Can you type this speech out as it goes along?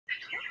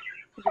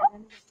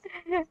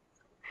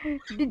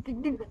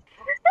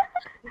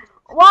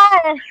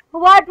Why?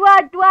 What?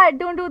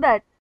 Don't do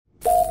that.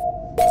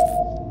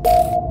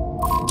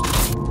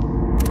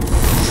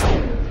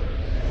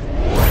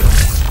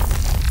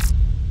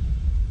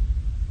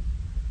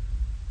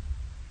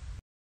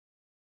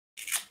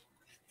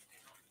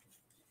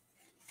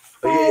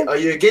 Are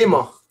you a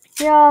gamer?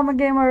 Yeah, I'm a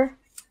gamer.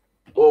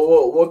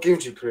 What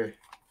games do you play?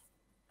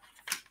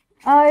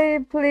 I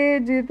play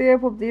GTA,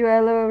 PUBG, I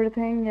love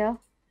everything, yeah.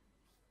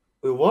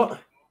 Wait, what?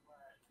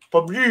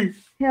 PUBG?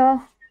 Yeah.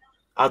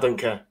 I don't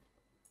care.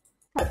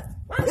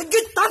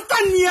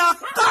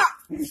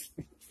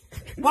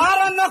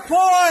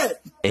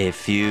 A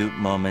few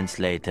moments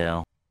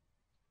later.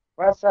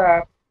 What's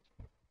up?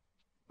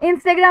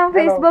 Instagram,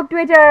 Hello. Facebook,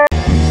 Twitter.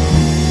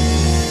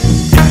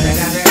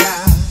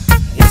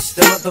 It's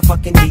the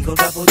motherfucking Eagle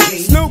Double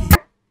G.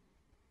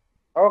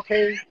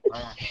 Okay.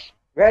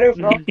 Where are you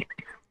from?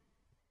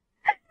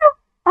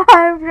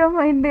 I'm from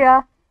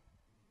India.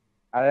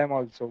 I am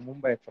also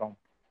Mumbai from.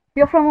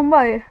 You're from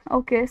Mumbai?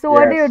 Okay. So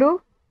what do you Yes.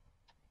 do?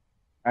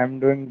 I'm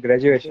doing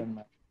graduation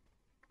now.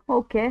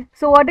 Okay.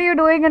 So what are you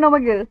doing in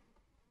OMEGLE?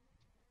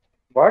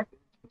 What?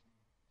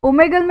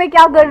 OMEGLE में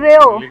क्या कर रहे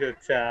हो?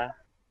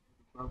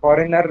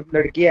 Foreigner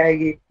लड़की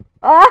आएगी.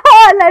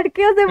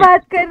 लड़कियों से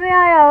बात करने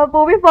आया,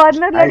 वो भी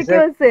फॉरेनर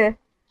लड़कियों से.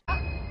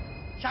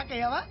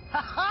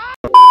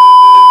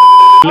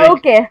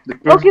 Okay.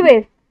 Okay,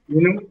 wait. You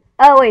know?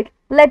 Wait.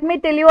 Let me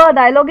tell you a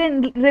dialogue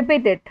and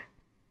repeat it.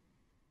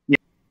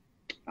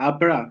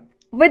 Opera.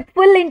 With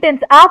full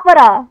intense.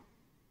 Apara.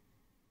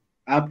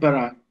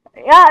 Opera.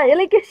 Yeah,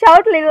 like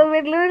shout little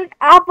bit.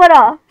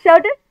 Apara.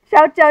 Shout it.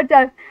 Shout.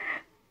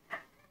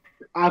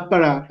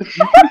 Opera.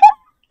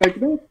 Like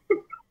that?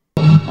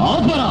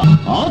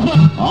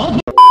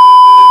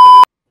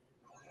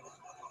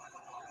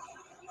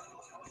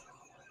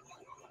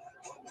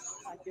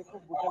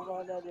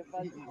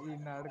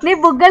 నీ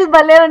బుగ్గలు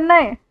భలే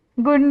ఉన్నాయి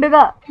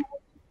గుండుగా.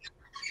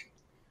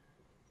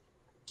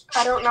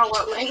 I don't know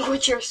what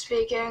language you're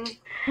speaking.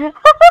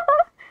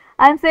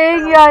 I'm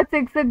saying your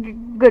six are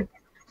good.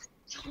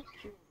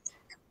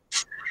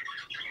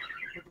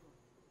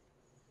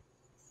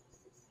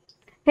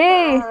 Hey,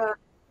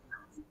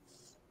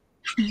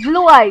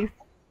 blue eyes.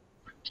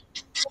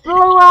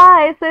 Blue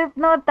eyes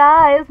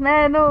hypnotize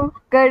मैंने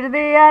कर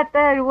दिया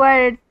तेरे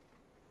words.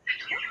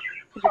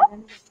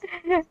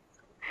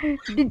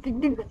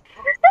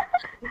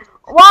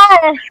 Why?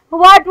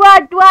 What?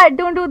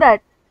 Don't do that.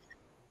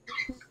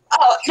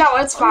 Oh, no,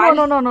 it's fine.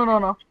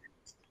 No.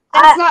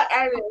 That's not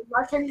editing.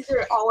 My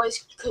finger always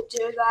could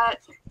do that.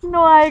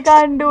 No, I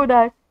can't do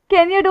that.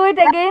 Can you do it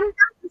again?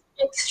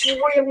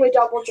 Extremely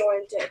double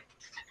jointed.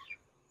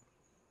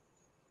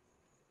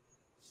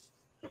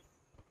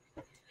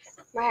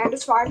 My hand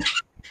is fine.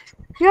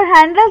 Your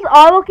handles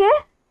all okay?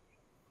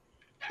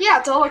 Yeah,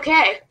 it's all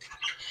okay.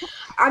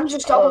 I'm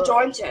just double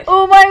jointed.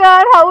 Oh my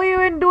god, how are you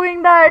even doing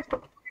that?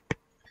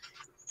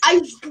 I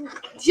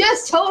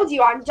just told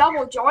you I'm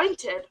double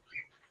jointed.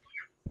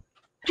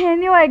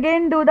 Can you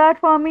again do that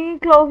for me?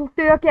 Close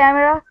to your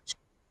camera.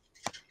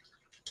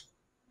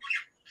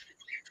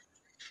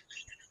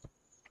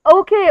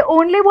 Okay,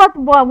 only what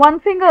one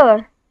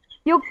finger?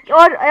 You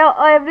or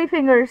every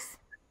fingers?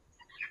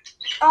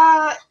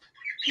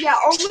 Yeah,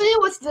 only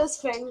with this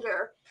finger.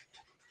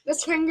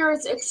 This finger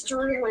is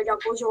extremely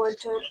double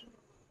jointed.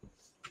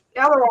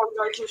 The other ones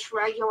are just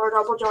regular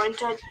double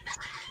jointed.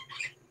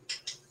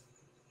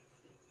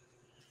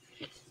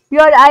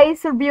 Your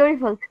eyes are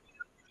beautiful.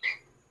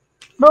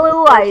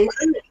 Blue eyes.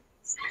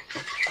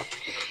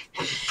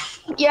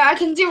 Yeah, I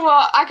can do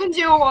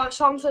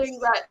something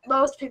that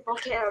most people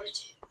can't.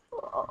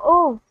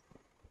 Oh,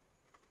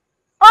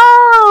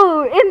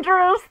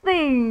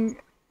 interesting.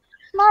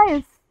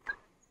 Nice.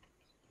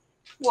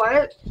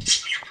 What?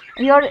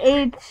 Your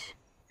age.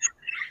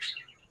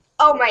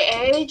 Oh, my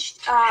age?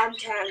 I'm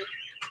 10.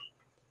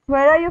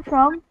 Where are you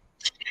from?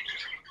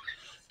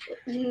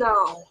 No.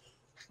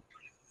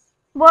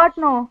 What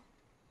no?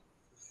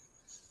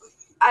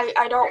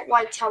 I don't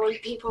like telling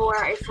people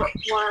where I'm from.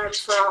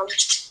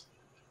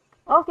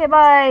 Okay,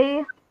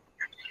 bye.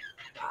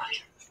 Bye.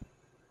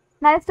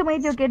 Nice to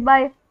meet you, kid.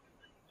 Bye.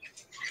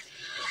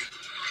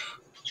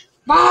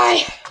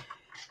 Bye.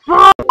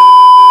 Bye.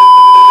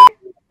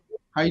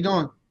 How you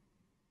doing?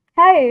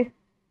 Hey.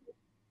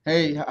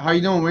 Hey, how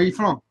you doing? Where you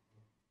from?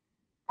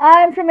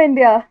 I'm from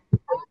India.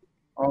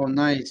 Oh,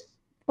 nice.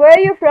 Where are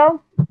you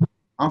from?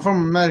 I'm from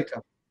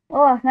America.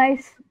 Oh,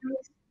 nice.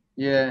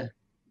 Yeah.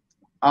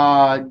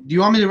 Do you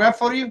want me to rap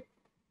for you?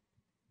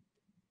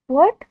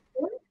 What?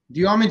 Do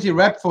you want me to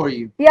rap for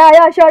you?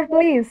 Yeah, sure,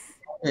 please.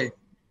 Okay.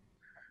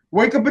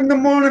 Wake up in the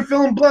morning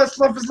feeling blessed.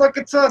 Life is like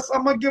a test.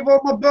 I'ma give all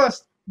my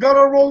best.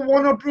 Gotta roll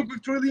one up real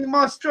quick to relieve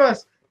my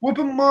stress.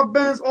 Whipping my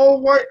bands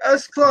all white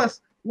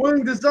S-Class.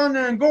 Wearing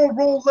designer and gold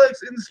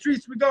Rolex. In the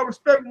streets, we got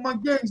respect with my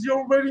gangs. You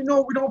already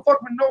know we don't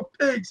fuck with no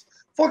pigs.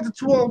 Fuck the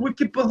 12, we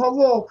keep it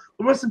hello.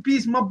 Rest in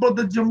peace, my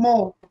brother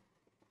Jamal.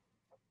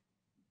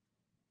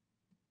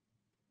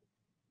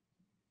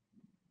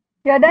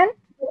 You're done?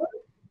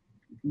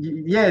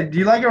 Yeah, do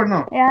you like it or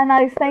no? Yeah,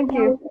 nice. Thank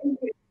you.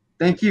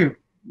 Thank you.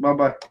 Bye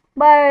bye.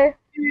 Bye.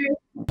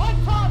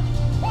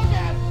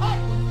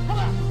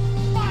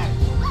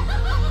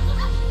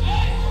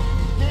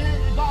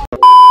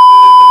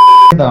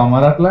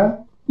 మరి అట్లా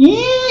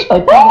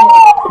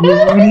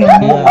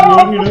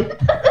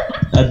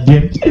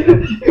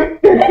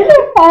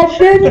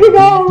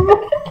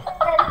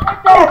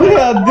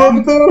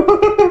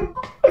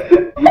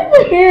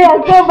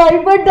అక్క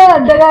భయపడ్డా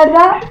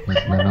అంతగారా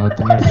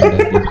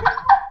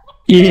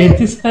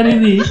ఏంటి sir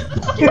ఇది?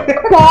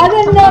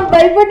 కాదన్నా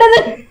భయపడ్డా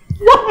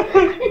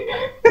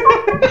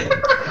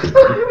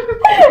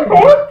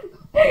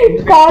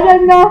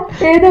కాదన్నా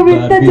ఏదో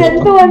వింత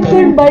జంతువు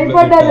అనుకుని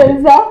భయపడ్డా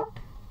తెలుసా?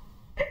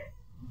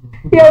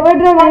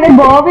 ఎవడ్రా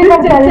బాబీ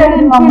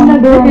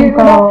అనుకున్నాడు.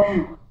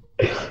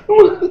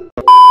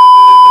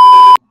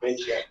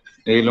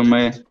 Hey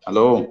Lumay,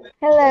 hello.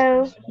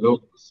 Hello. Hello.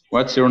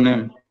 What's your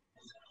name?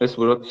 Yes,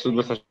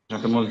 بس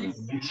عشان تموزي.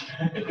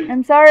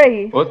 I'm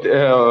sorry. What?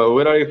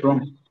 Where are you from?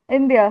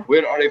 India.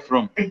 Where are you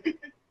from?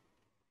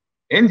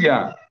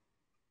 India.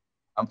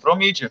 I'm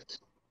from Egypt.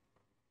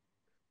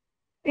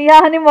 Yeah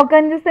నీ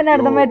ముఖం చూస్తేనే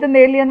అర్థమవుతుంది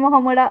alien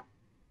మొహమ్మడా.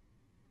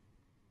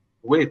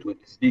 Wait.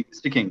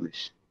 Speak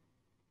English.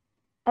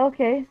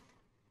 Okay.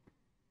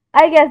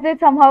 I guessed it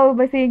somehow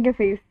by seeing your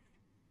face.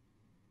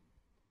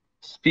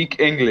 Speak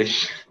English.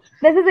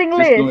 This is Just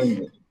English. do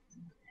English.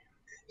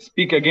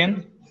 Speak again.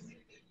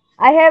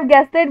 I have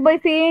guessed it by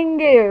seeing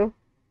you.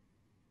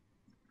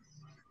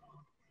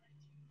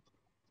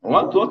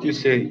 What you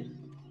say?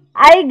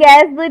 I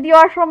guessed that you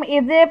are from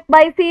Egypt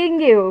by seeing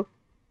you.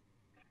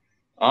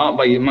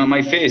 By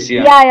my face,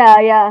 yeah.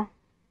 Yeah.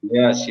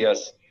 Yes.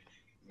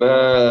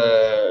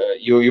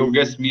 You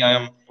guess me. I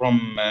am from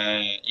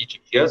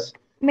Egypt. Yes.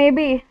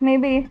 Maybe.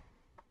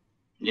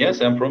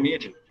 Yes, I'm from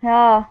Egypt.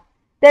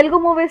 Telugu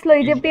movies లో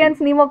Egyptians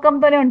నీ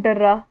ముఖంతోనే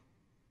ఉంటారా?